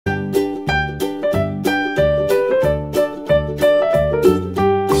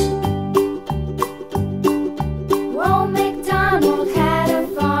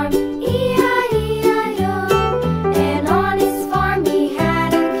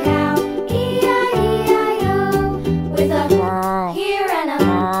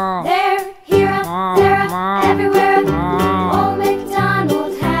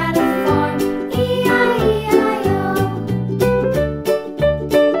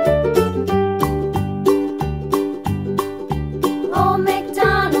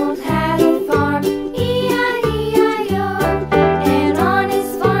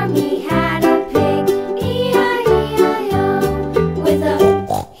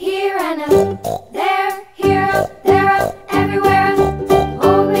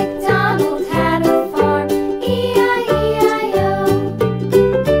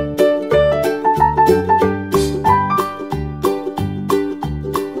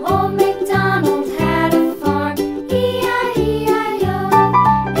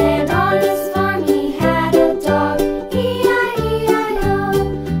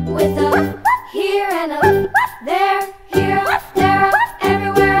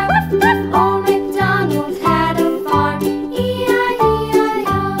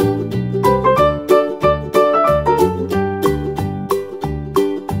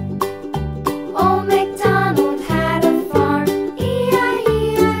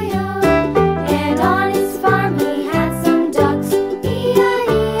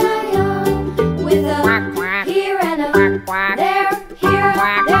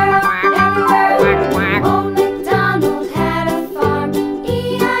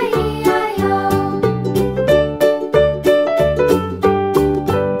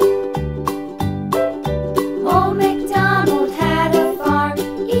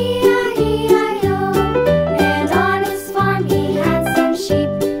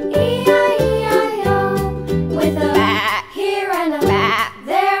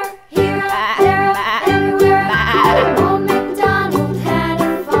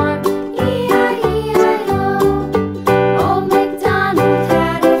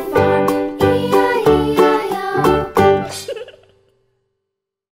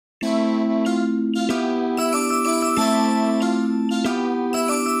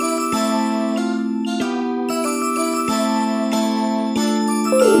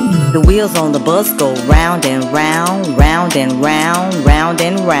The wheels on the bus go round and round, round and round, round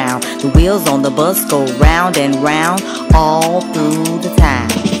and round. The wheels on the bus go round and round all through the town.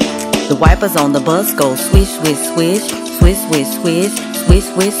 The wipers on the bus go swish, swish, swish, swish, swish, swish, swish,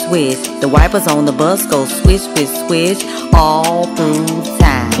 swish, swish. The wipers on the bus go swish, swish, swish all through the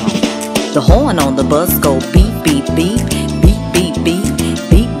town. The horn on the bus go beep, beep, beep, beep, beep, beep,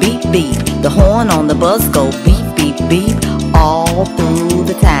 beep, beep, beep. The horn on the bus go beep, beep, beep all through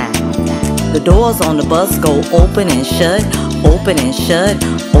the town. The doors on the bus go open and shut, open and shut,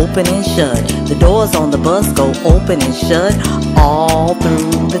 open and shut. The doors on the bus go open and shut all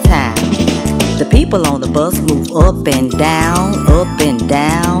through the town. The people on the bus move up and down, up and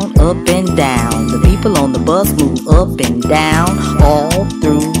down, up and down. The people on the bus move up and down all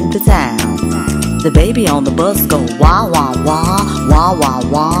through the town. The baby on the bus go wah, wah, wah, wah, wah,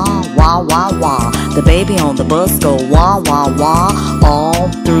 wah, wah, wah, wah. The baby on the bus go wah, wah, wah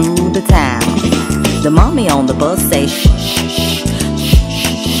all through the town. The mommy on the bus say shh, shh, shh,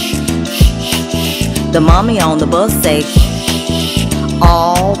 shh, shh, shh. The mommy on the bus say shh, shh,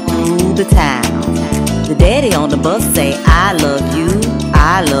 all through the town. The daddy on the bus say I love you,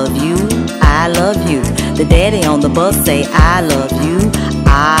 I love you, I love you. The daddy on the bus say I love you,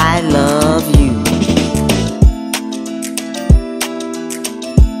 I love you.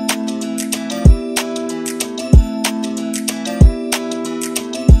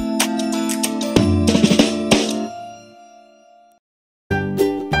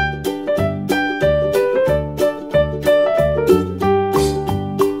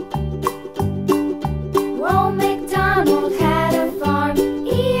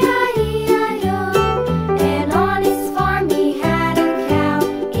 E-I-E-I-O, and on his farm he had a cow.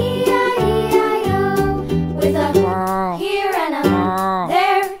 E-I-E-I-O.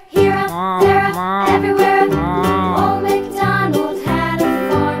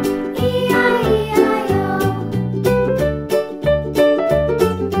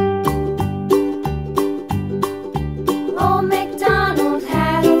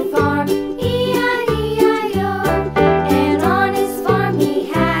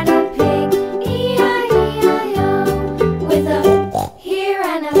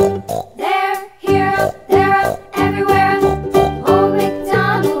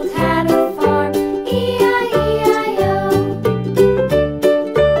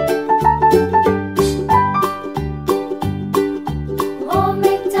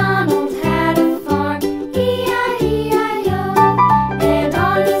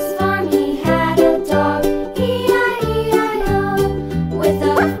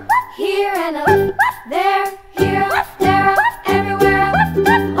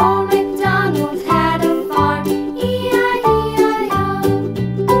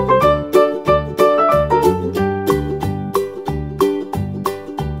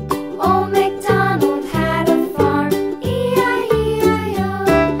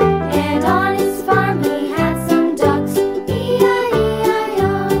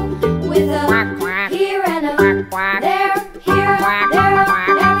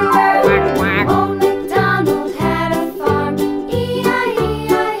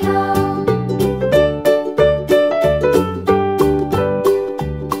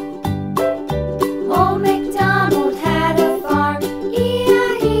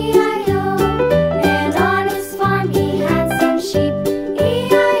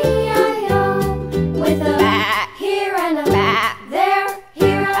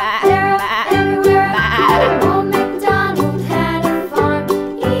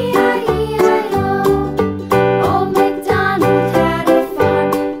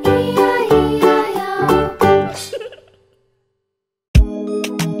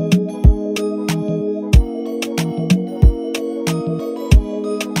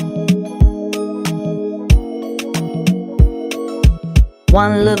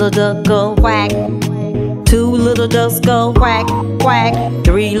 One little duck go quack. Two little ducks go quack, quack.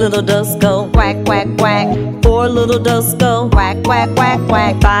 Three little ducks go quack, quack, quack. Four little ducks go quack, quack, quack,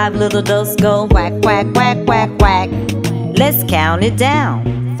 quack. Five little ducks go quack, quack, quack, quack, quack. Let's count it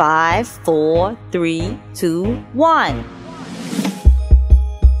down. 5, 4, 3, 2, 1.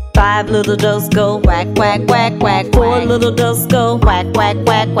 Five little ducks go quack, quack, quack, quack. Four little ducks go quack, quack,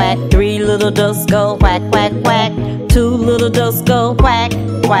 quack, quack. Three little ducks go quack, quack, quack. Two little ducks go quack,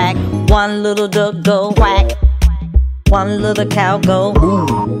 quack. One little duck go quack. One little cow go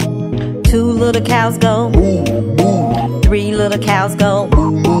moo. Two little cows go moo, moo. Three little cows go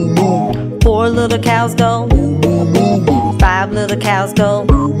moo, moo, moo. Four little cows go moo, moo, moo. Five little cows go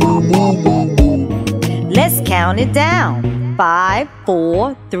moo, moo, moo, moo. Let's count it down. 5,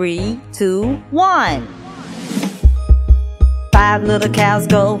 4, 3, 2, 1. Five little cows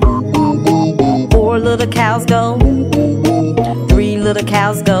go. Four little cows go. Three little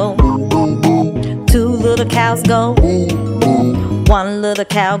cows go. Two little cows go. One little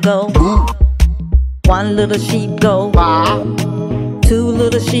cow go. One little sheep go. Two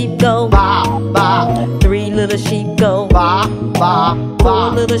little sheep go. Three little sheep go. Four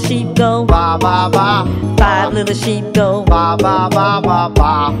little sheep go. Five little sheep go.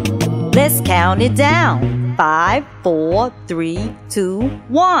 Let's count it down. 5, 4, 3, 2,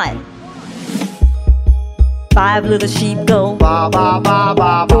 1. Five little sheep go.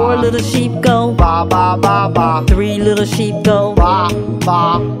 Four little sheep go. Three little sheep go.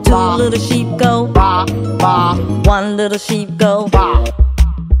 Two little sheep go. One little sheep go.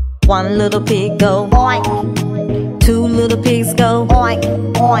 One little pig go. Two little pigs go.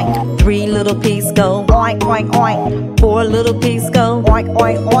 Three little pigs go. Four little pigs go.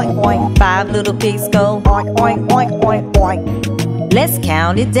 Five little pigs go. Let's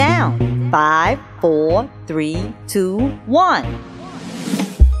count it down. 5, 4, 3, 2, 1.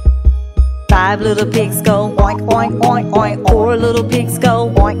 Five little pigs go. Four little pigs go.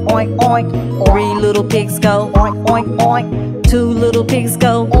 Three little pigs go. Two little pigs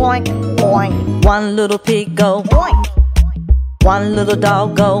go. One little pig go. One little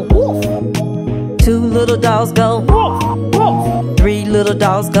dog go. Two little dogs go. Three little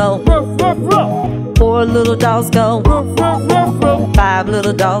dogs go. Four little dogs go. Five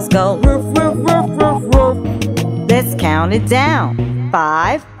little dogs go. Let's count it down.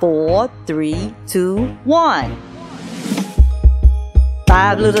 5, 4, 3, 2, 1.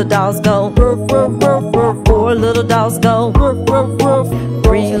 Five little dogs go. Four little dogs go.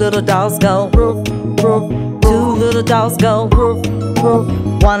 Three little dogs go. Two little dogs go.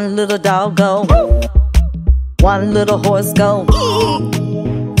 One little dog go. One little horse go.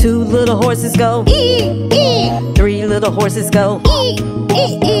 Two little horses go. Three little horses go.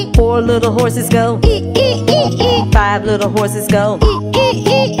 Four little horses go. Five little horses go.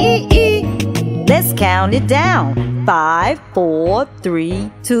 Let's count it down. 5, 4,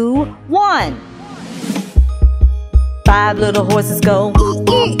 3, 2, 1. Five little horses go.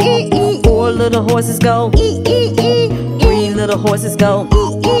 Four little horses go. Three little horses go.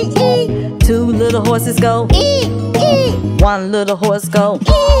 Two little horses go. One little horse go.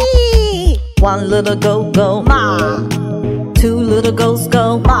 One little goat go. Two little goats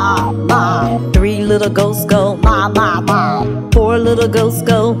go. Three little goats go. Four little goats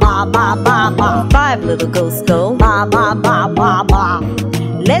go. Five little goats go.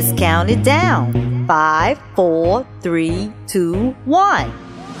 Let's count it down. 5, 4, 3, 2, 1.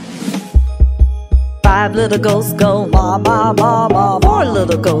 Five little goats go. Four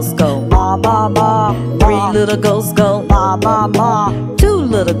little goats go. Three little goats go. Two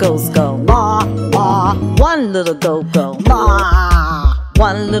little goats go. One little goat go.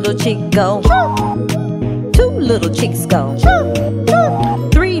 One little chick go. Two little chicks go.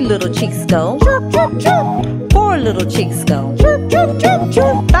 Three little chicks go. Four little chicks go.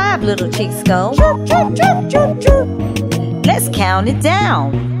 Five little chicks go. Let's count it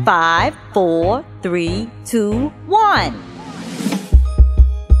down. 5, 4, 3, 2, 1.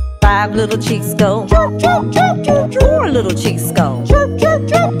 Five little chicks go. Four little chicks go.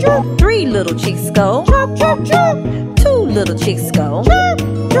 Three little chicks go. Two little chicks go.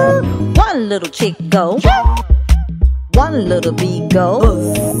 One little chick go. One little bee go.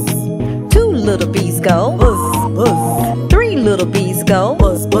 Two little bees go. Three little bees go.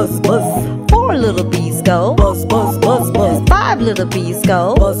 Four little bees go. Five little bees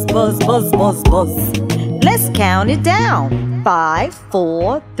go. Let's count it down. 5,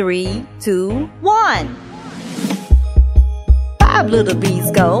 4, 3, 2, 1. Five little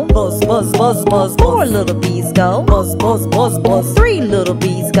bees go. Four little bees go. Three little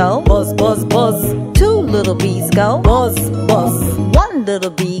bees go. Two little bees go. One One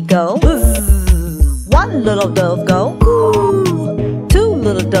little bee go buzz. One little dove go coo. Two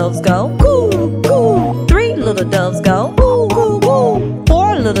little doves go coo coo. Three little doves go coo coo coo.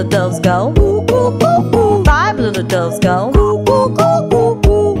 Four little doves go coo coo coo coo. Five little doves go coo coo coo coo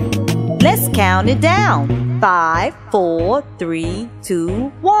coo. Let's count it down. 5, 4, 3,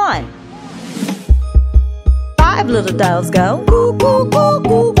 2, 1. Five little doves go coo coo coo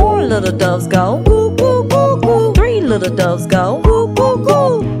coo. Four little doves go coo coo coo coo. Three little doves go coo coo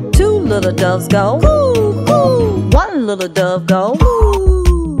coo. Two little doves go coo coo. One little dove go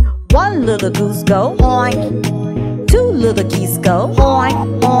coo. One little goose go oink. Two little geese go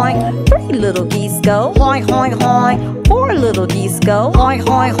oink oink. Three little geese go oink oink oink. Four little geese go oink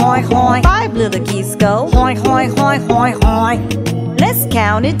oink oink oink. Five little geese go oink oink oink oink oink. Let's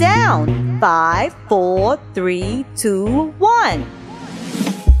count it down. 5, 4, 3, 2, 1.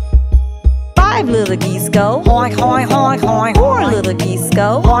 Five little geese go oink oink oink oink. Four little geese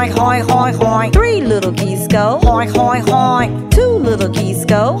go oink oink oink oink. Three little geese go oink oink oink. Two little geese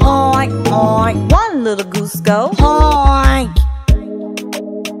go oink oink. One little goose go oink.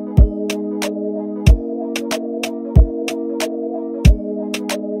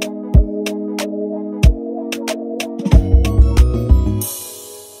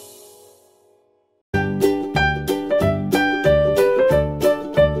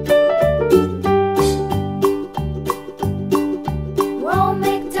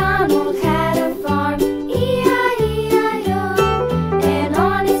 And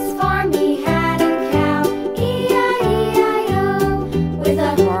on his farm he had a cow, E-I-E-I-O.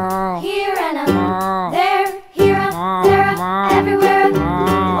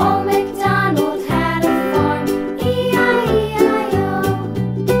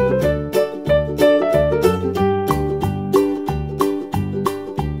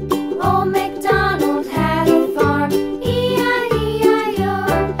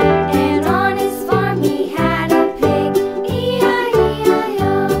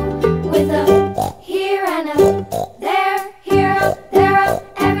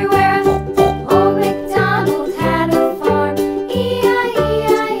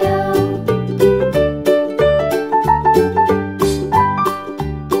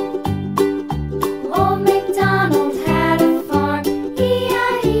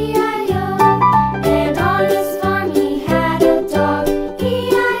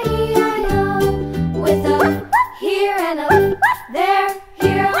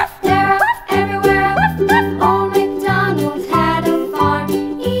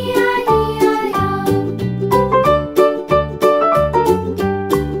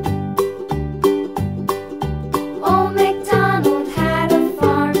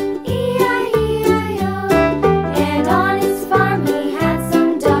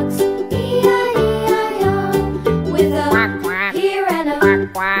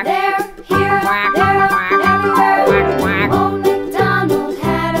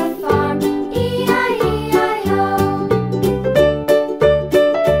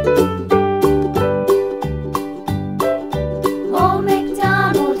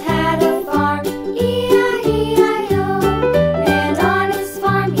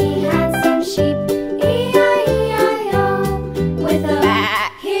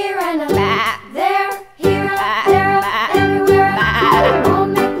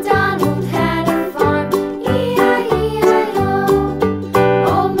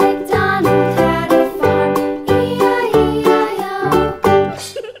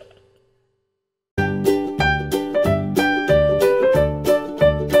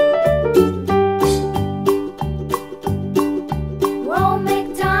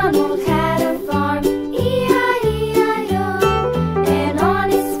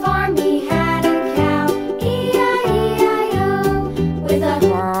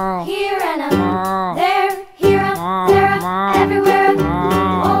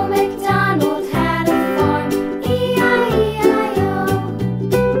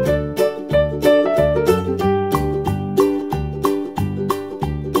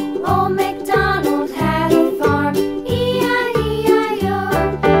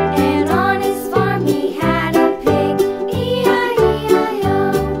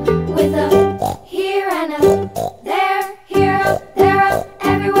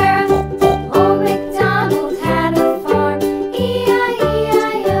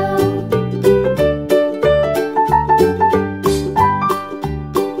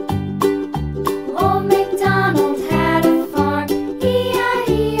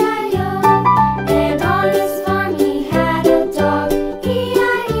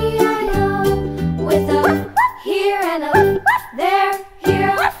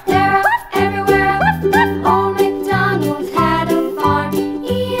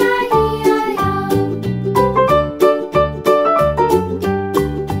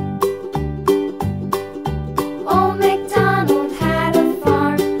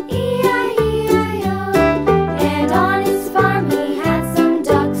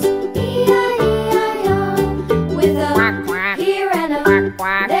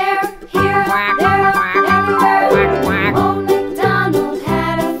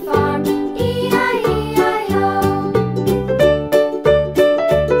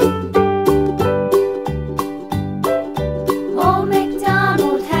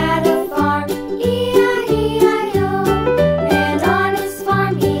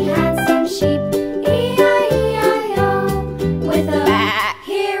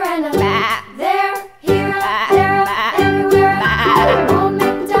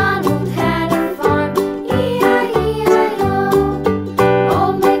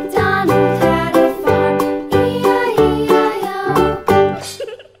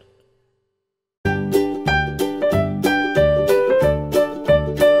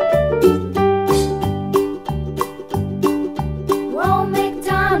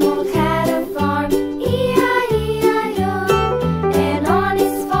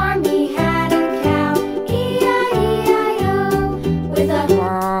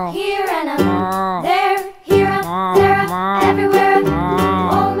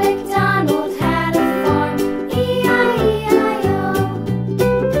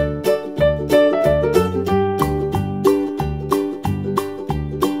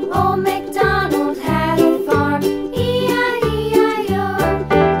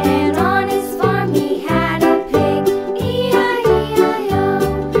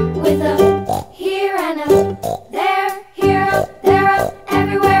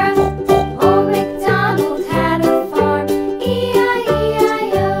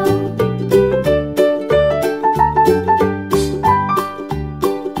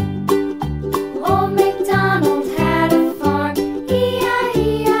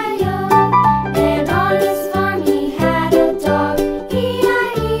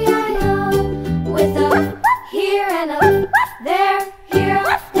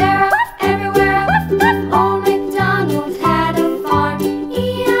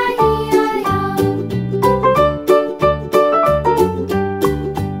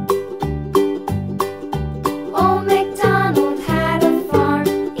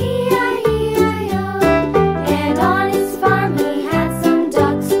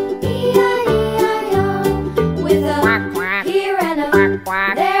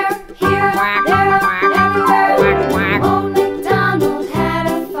 Here and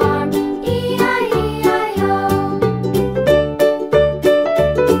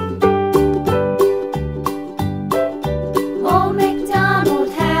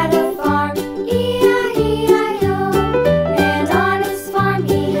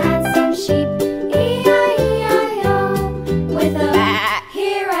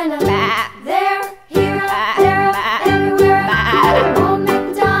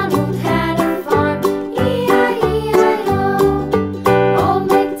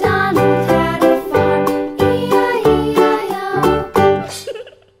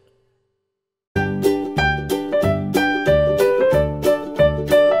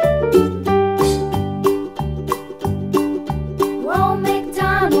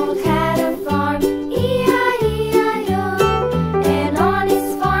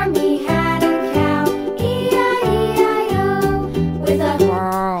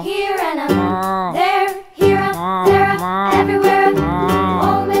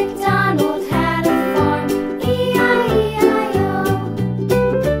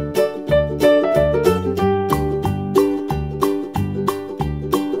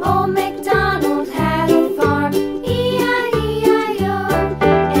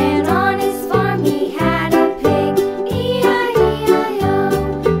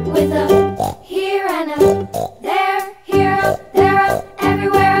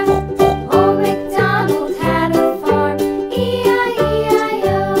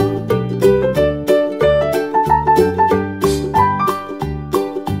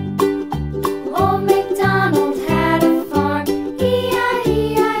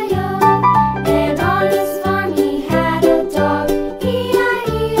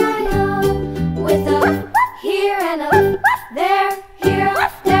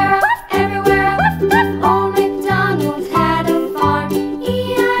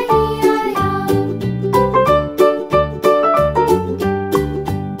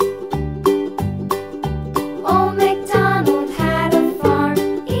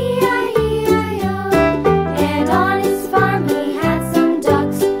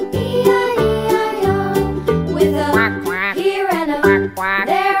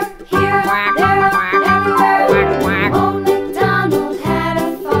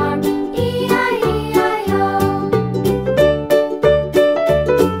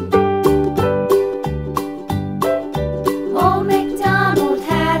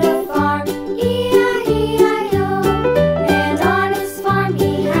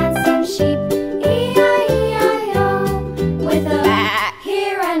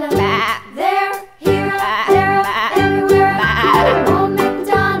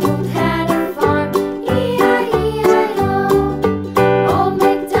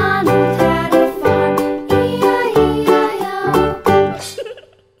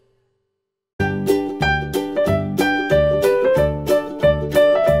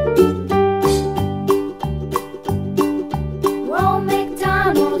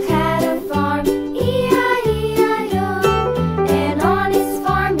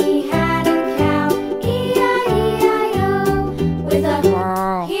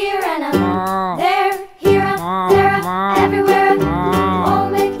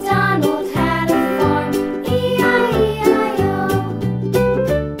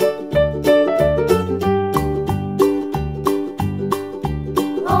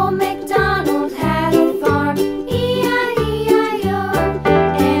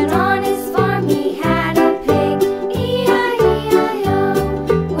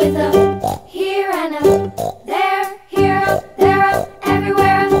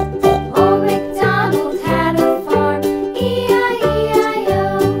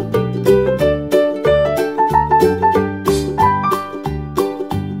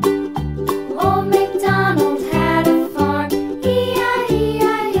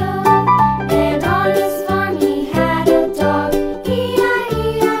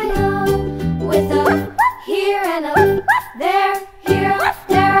a there, here,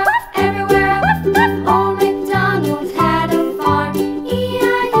 there,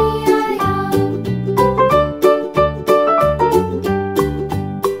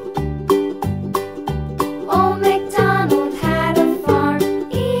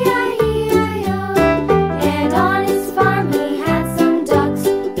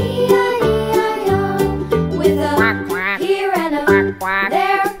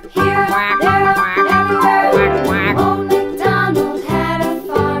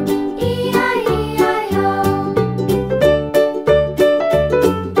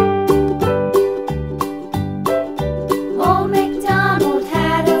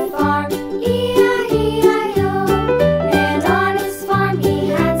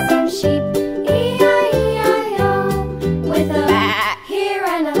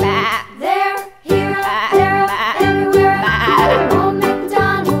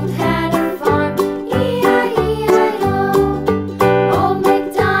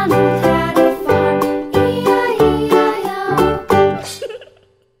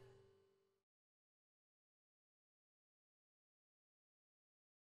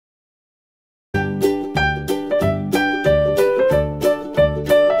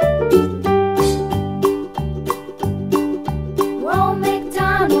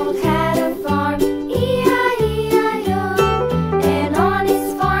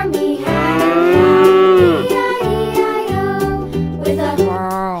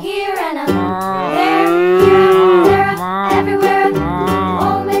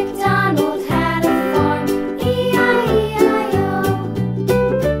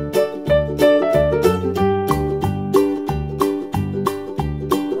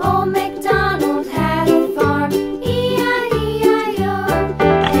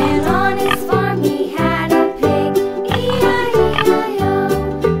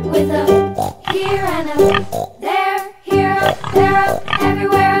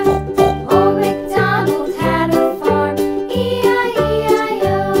 everywhere. Old MacDonald had a farm,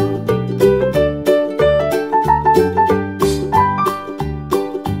 E-I-E-I-O.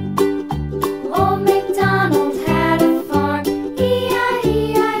 Old MacDonald had a farm,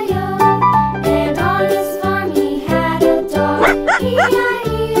 E-I-E-I-O. And on his farm he had a dog,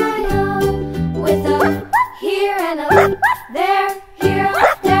 E-I-E-I-O. With a here and a there, here,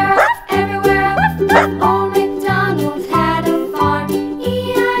 there, everywhere. Old MacDonald had a farm,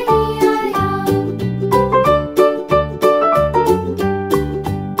 E-I-E-I-O.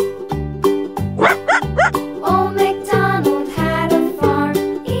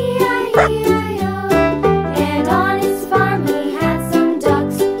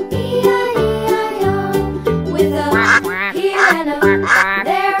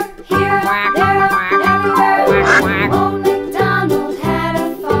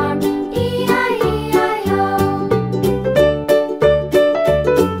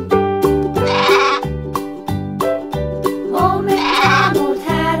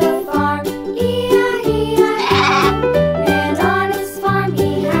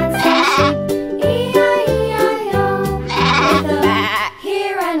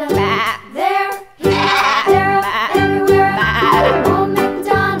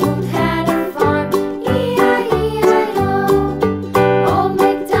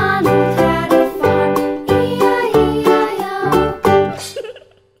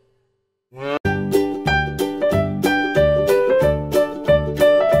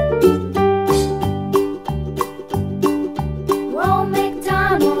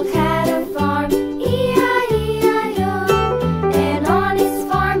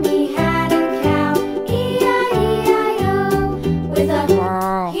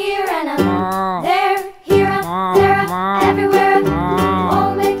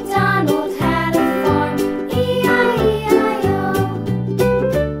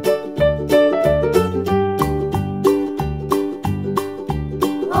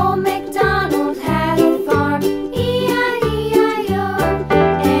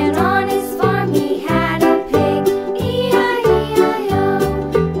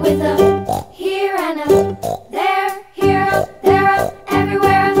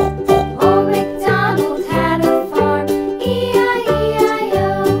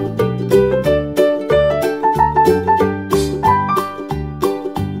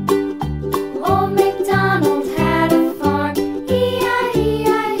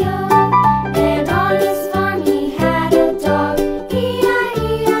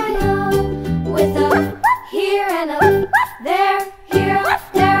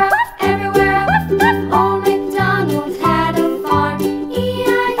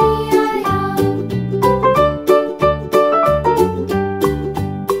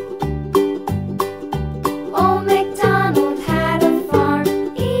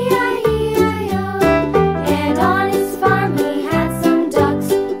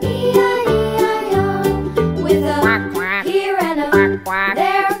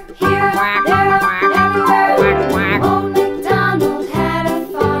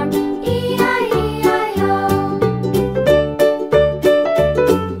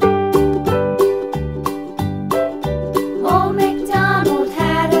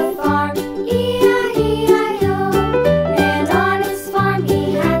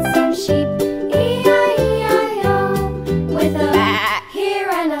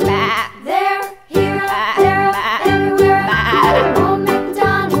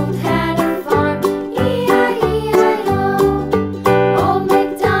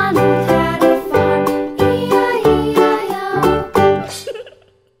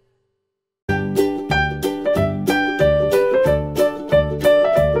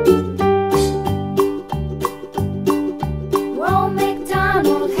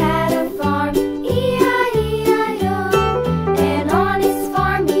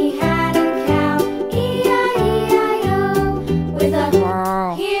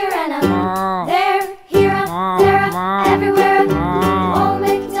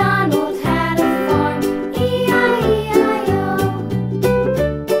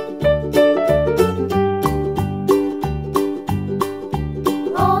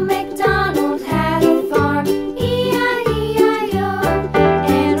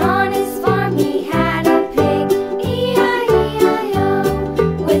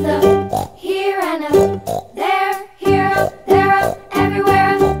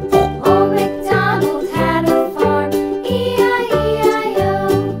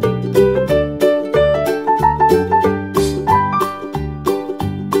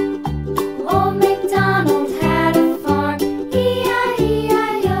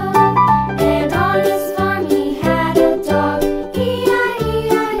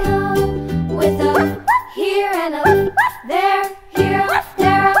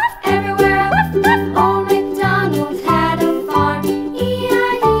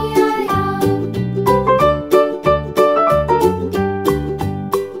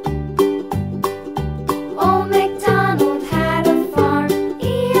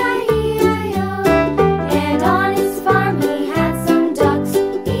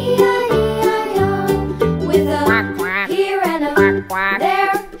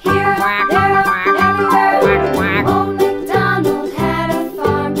 Here, there,